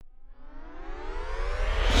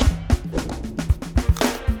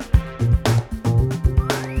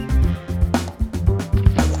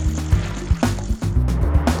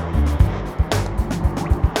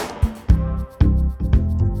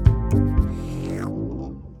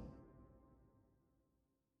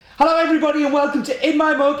everybody, and welcome to In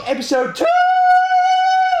My Mug, episode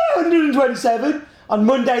 227, on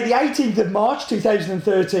Monday the 18th of March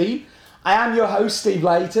 2013. I am your host, Steve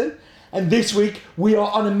Layton, and this week we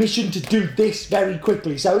are on a mission to do this very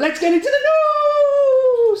quickly. So let's get into the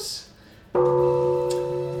news!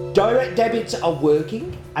 Direct debits are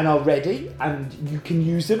working and are ready, and you can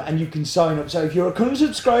use them and you can sign up. So if you're a current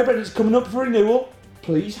subscriber and it's coming up for renewal,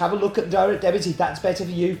 please have a look at direct debits if that's better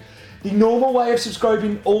for you. The normal way of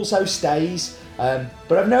subscribing also stays,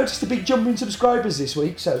 but I've noticed a big jump in subscribers this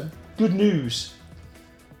week, so good news.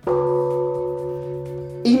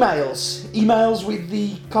 Emails with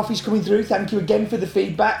the coffees coming through. Thank you again for the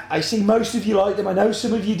feedback. I see most of you like them. I know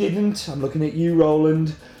some of you didn't. I'm looking at you,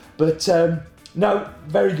 Roland. But no,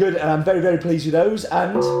 very good, and I'm very, very pleased with those.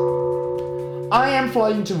 And I am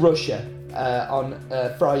flying to Russia on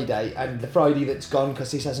Friday, and the Friday that's gone,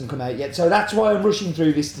 because this hasn't come out yet. So that's why I'm rushing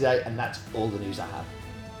through this today, and that's all the news I have.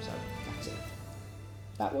 So that's it.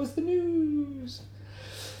 That was the news.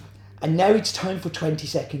 And now it's time for 20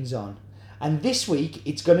 seconds on. And this week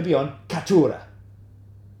it's going to be on Caturra.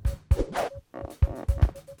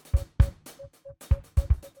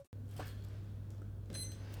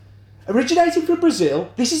 Originating from Brazil,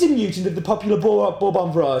 this is a mutant of the popular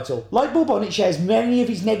Bourbon varietal. Like Bourbon, it shares many of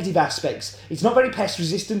its negative aspects. It's not very pest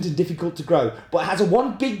resistant and difficult to grow, but it has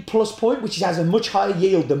one big plus point, which it has a much higher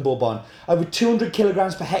yield than Bourbon, over 200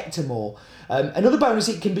 kilograms per hectare more. Another bonus,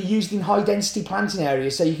 it can be used in high density planting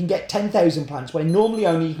areas, so you can get 10,000 plants, where normally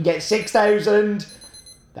only you can get 6,000.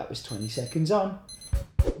 That was 20 seconds on.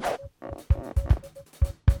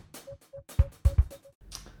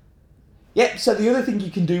 Yep, so the other thing you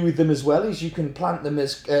can do with them as well is you can plant them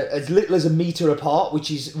as little as a metre apart, which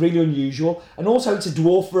is really unusual. And also it's a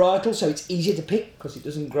dwarf varietal, so it's easier to pick because it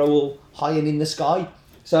doesn't grow all high and in the sky.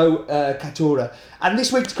 So, Caturra. And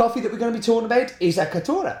this week's coffee that we're going to be talking about is a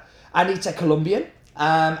Caturra. And it's a Colombian.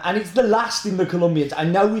 And it's the last in the Colombians. I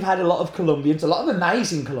know we've had a lot of Colombians, a lot of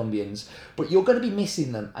amazing Colombians, but you're going to be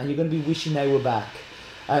missing them and you're going to be wishing they were back.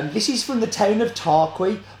 This is from the town of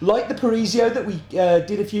Tarqui, like the Parisio that we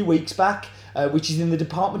did a few weeks back, which is in the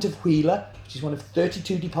department of Huila, which is one of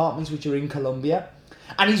 32 departments which are in Colombia.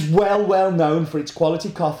 And is well known for its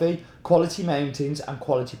quality coffee, quality mountains, and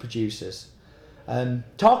quality producers.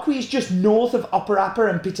 Tarqui is just north of Oparapa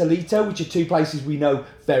and Pitalito, which are two places we know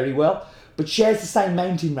very well, but shares the same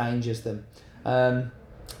mountain range as them. And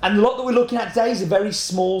the lot that we're looking at today is a very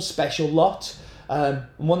small special lot. And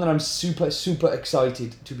one that I'm super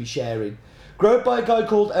excited to be sharing. Grown by a guy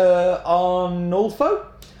called Arnulfo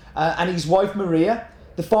and his wife Maria.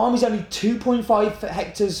 The farm is only 2.5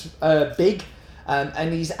 hectares big,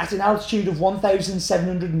 and he's at an altitude of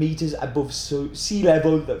 1,700 metres above sea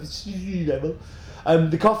level.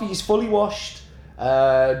 The coffee is fully washed,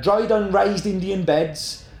 dried on raised Indian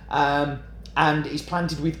beds, and is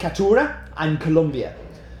planted with Caturra and Colombia.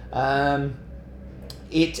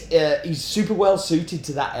 It is super well suited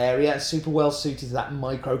to that area, super well suited to that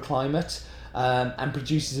microclimate, and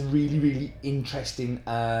produces a really interesting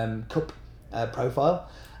cup profile.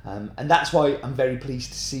 And that's why I'm very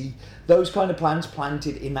pleased to see those kind of plants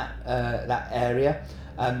planted in that area.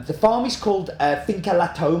 The farm is called Finca La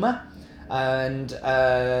Toma, and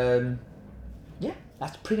yeah,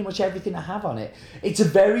 that's pretty much everything I have on it. It's a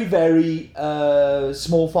very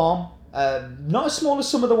small farm, not as small as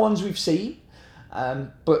some of the ones we've seen.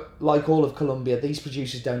 But like all of Colombia, these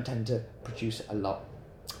producers don't tend to produce a lot.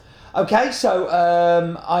 Okay, so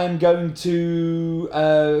I am going to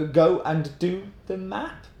go and do the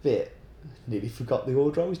map bit. Nearly forgot the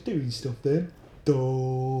order I was doing stuff then.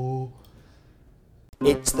 Duh.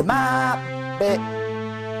 It's the map bit.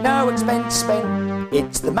 No expense spent.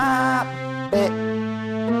 It's the map bit.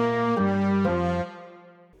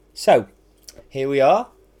 So, here we are.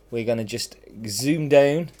 We're going to just zoom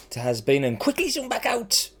down to has been and quickly zoom back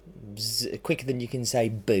out. Quicker than you can say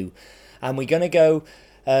boo. And we're going to go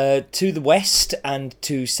to the west and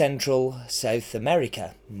to central South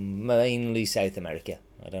America. Mainly South America.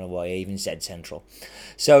 I don't know why I even said central.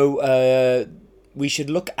 So we should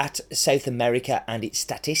look at South America and its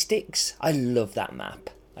statistics. I love that map.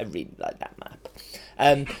 I really like that map.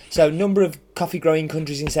 So number of coffee growing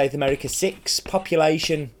countries in South America, 6.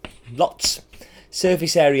 Population, lots.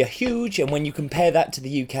 Surface area huge, and when you compare that to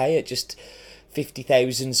the UK at just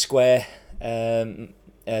 50,000 square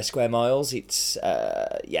miles, it's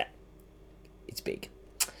it's big.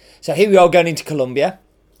 So here we are going into Colombia,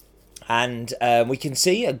 and we can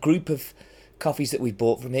see a group of coffees that we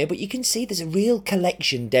bought from here, but you can see there's a real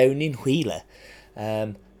collection down in Huila.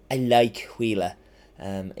 I like Huila.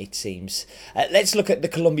 it seems. Let's look at the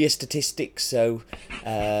Colombia statistics. So,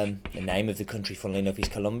 the name of the country, funnily enough, is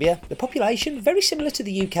Colombia. The population, very similar to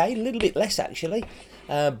the UK, a little bit less actually.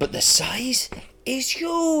 But the size is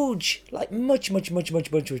huge, like much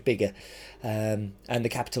bigger. And the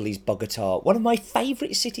capital is Bogota, one of my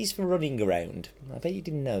favourite cities for running around. I bet you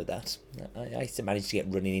didn't know that. I used to manage to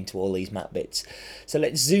get running into all these map bits. So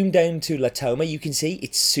let's zoom down to La Toma. You can see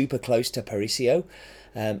it's super close to Aparicio.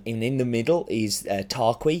 And in the middle is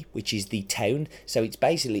Tarqui, which is the town. So it's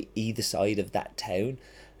basically either side of that town.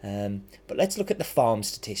 But let's look at the farm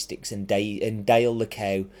statistics and Dale the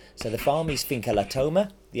cow. So the farm is Finca La Toma.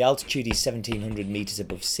 The altitude is 1,700 metres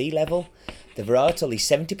above sea level. The varietal is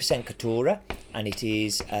 70% Caturra, and it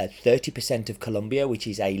is 30% of Colombia, which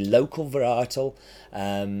is a local varietal,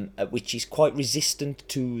 which is quite resistant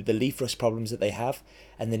to the leaf rust problems that they have.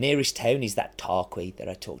 And the nearest town is that Tarqui that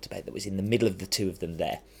I talked about, that was in the middle of the two of them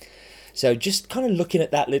there. So just kind of looking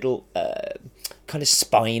at that little kind of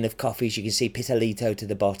spine of coffees, you can see Pitalito to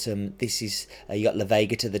the bottom. This is you got La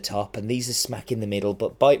Vega to the top, and these are smack in the middle.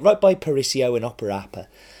 But right by Aparicio and Oparapa,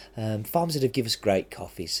 farms that have given us great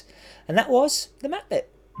coffees. And that was the map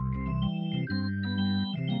bit.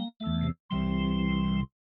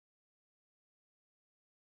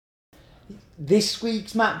 This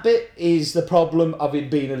week's map bit is the problem of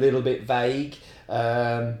it being a little bit vague.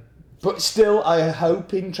 But still, I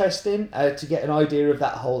hope interesting to get an idea of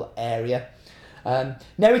that whole area.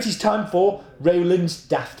 Now it is time for Roland's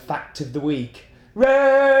Daft Fact of the Week.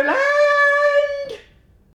 Roland!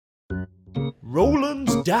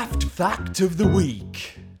 Roland's Daft Fact of the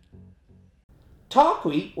Week.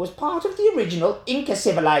 Tarqui was part of the original Inca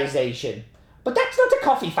civilization. But that's not a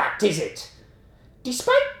coffee fact, is it?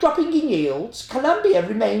 Despite dropping in yields, Colombia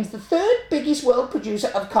remains the third biggest world producer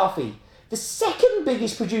of coffee, the second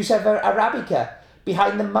biggest producer of Arabica,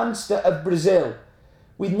 behind the monster of Brazil.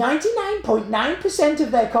 With 99.9%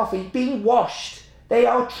 of their coffee being washed, they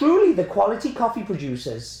are truly the quality coffee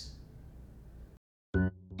producers.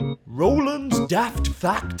 Roland's Daft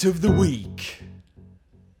Fact of the Week.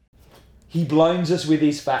 He blinds us with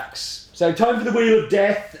his facts. So time for the Wheel of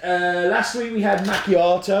Death. Last week we had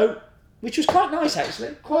macchiato, which was quite nice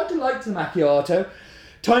actually. Quite liked the macchiato.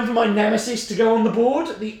 Time for my nemesis to go on the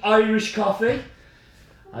board, the Irish coffee.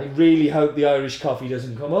 I really hope the Irish coffee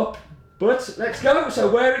doesn't come up. But let's go. So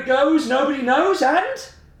where it goes, nobody knows and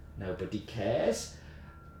nobody cares.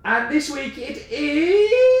 And this week it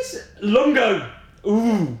is Lungo.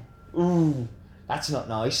 Ooh, that's not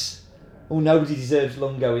nice. Oh, nobody deserves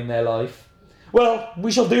Lungo in their life. Well,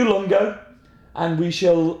 we shall do Lungo, and we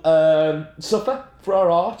shall suffer for our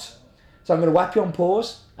art. So I'm going to whack you on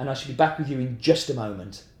pause, and I shall be back with you in just a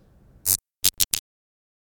moment.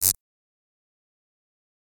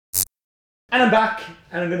 And I'm back,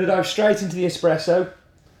 and I'm going to dive straight into the espresso.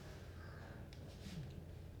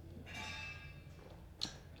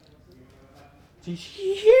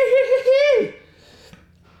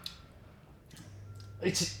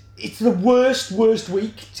 It's the worst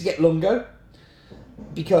week to get Lungo,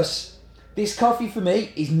 because this coffee for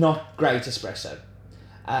me is not great espresso.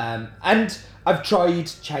 And I've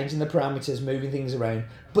tried changing the parameters, moving things around,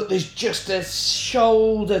 but there's just a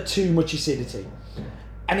shoulder too much acidity.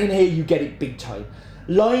 And in here you get it big time.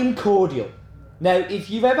 Lime cordial. Now, if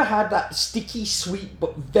you've ever had that sticky, sweet,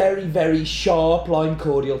 but very, very sharp lime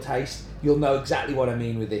cordial taste, you'll know exactly what I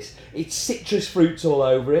mean with this. It's citrus fruits all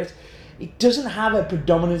over it. It doesn't have a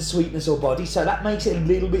predominant sweetness or body, so that makes it a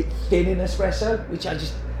little bit thin in espresso,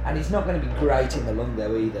 and it's not going to be great in the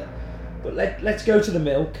Lungo either. But let's go to the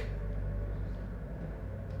milk.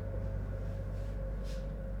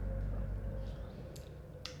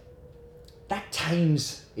 That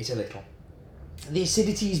tames it a little. The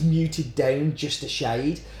acidity is muted down just a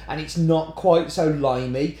shade, and it's not quite so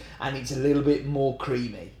limey, and it's a little bit more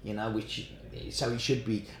creamy, so it should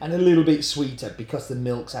be, and a little bit sweeter because the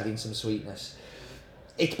milk's adding some sweetness.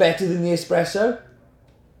 It's better than the espresso.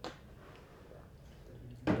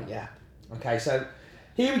 But yeah. Okay, so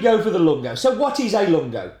here we go for the Lungo. So what is a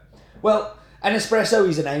Lungo? Well, an espresso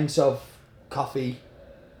is an ounce of coffee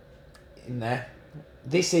in there.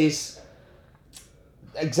 This is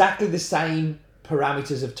exactly the same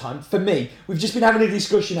parameters of time. For me, we've just been having a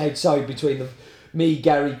discussion outside between me,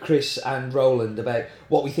 Gary, Chris and Roland about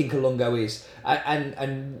what we think a Lungo is.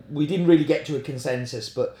 And we didn't really get to a consensus,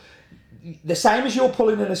 but the same as you're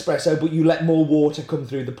pulling an espresso, but you let more water come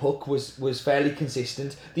through the puck was fairly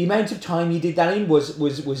consistent. The amount of time you did that in was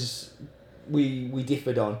we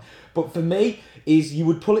differed on. But for me, is you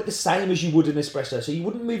would pull it the same as you would an espresso. So you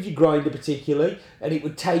wouldn't move your grinder particularly, and it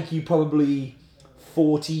would take you probably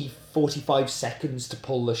 45 seconds to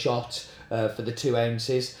pull the shot for the 2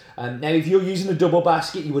 ounces. Now, if you're using a double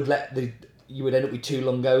basket, you would end up with 2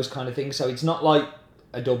 lungos kind of thing. So it's not like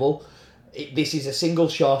a double. This is a single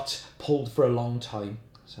shot pulled for a long time.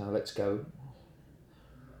 So let's go.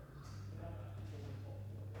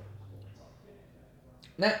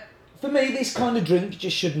 Now, for me, this kind of drink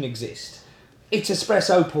just shouldn't exist. It's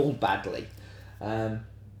espresso pulled badly.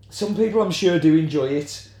 Some people, I'm sure, do enjoy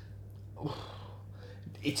it.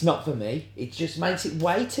 It's not for me. It just makes it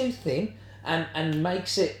way too thin and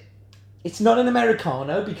makes it... It's not an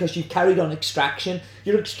Americano because you've carried on extraction.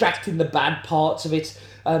 You're extracting the bad parts of it.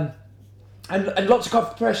 And lots of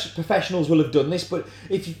coffee professionals will have done this, but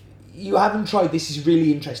if you haven't tried this, is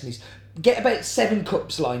really interesting. Get about 7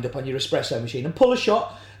 cups lined up on your espresso machine and pull a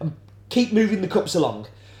shot and keep moving the cups along.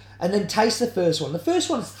 And then taste the first one. The first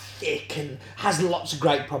one's thick and has lots of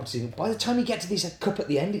great properties. By the time you get to this cup at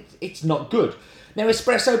the end, it's not good. Now,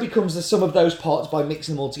 espresso becomes the sum of those parts by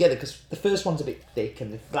mixing them all together, because the first one's a bit thick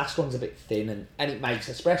and the last one's a bit thin, and it makes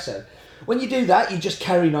espresso. When you do that, you're just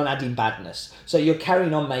carrying on adding badness. So you're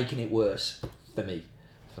carrying on making it worse. For me.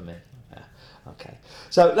 Yeah. Okay.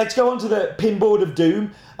 So let's go on to the pinboard of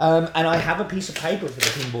doom. And I have a piece of paper for the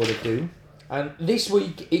pinboard of doom. This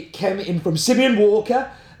week it came in from Simeon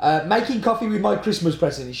Walker. Making coffee with my Christmas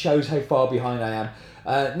present. It shows how far behind I am.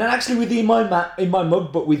 Not actually with the in my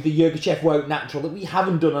mug, but with the Yirgacheffe Woke Natural that we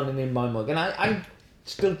haven't done on an in my mug. And I'm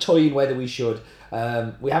still toying whether we should.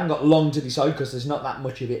 We haven't got long to decide because there's not that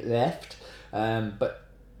much of it left. But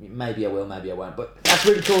maybe I will, maybe I won't. But that's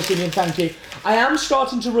really cool, Simeon. Thank you. I am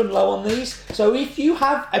starting to run low on these. So if you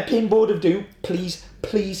have a pinboard of doom, please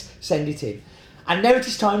send it in. And now it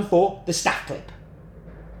is time for the staff clip.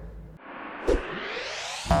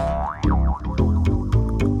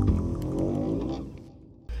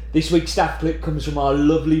 This week's staff clip comes from our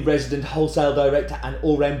lovely resident wholesale director and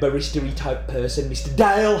all-round barista-y type person, Mr.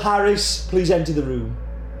 Dale Harris. Please enter the room.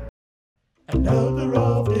 Another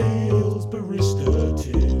of Dale's barista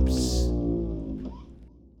tips.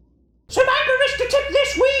 So my barista tip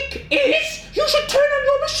this week is you should turn on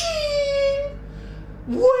your machine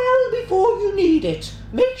well before you need it.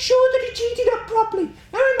 Make sure that it's heated up properly.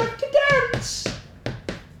 Now I'm off to dance.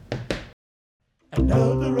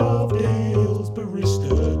 Another of Dale's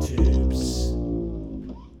barista tips.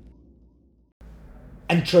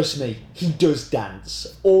 And trust me, he does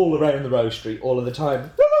dance all around the roastery all of the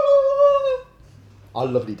time. Our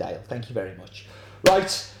lovely Dale, thank you very much.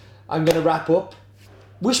 Right, I'm going to wrap up.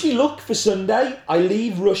 Wish me luck for Sunday. I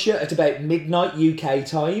leave Russia at about midnight UK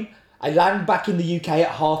time. I land back in the UK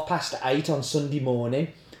at 8:30 on Sunday morning.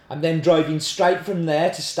 I'm then driving straight from there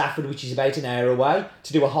to Stafford, which is about an hour away,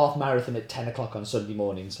 to do a half marathon at 10 o'clock on Sunday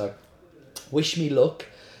morning. So, wish me luck.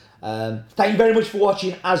 Thank you very much for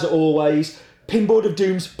watching, as always. Pinboard of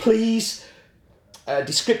Dooms, please.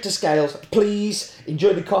 Descriptor scales, please.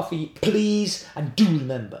 Enjoy the coffee, please. And do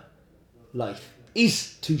remember, life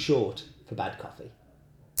is too short for bad coffee.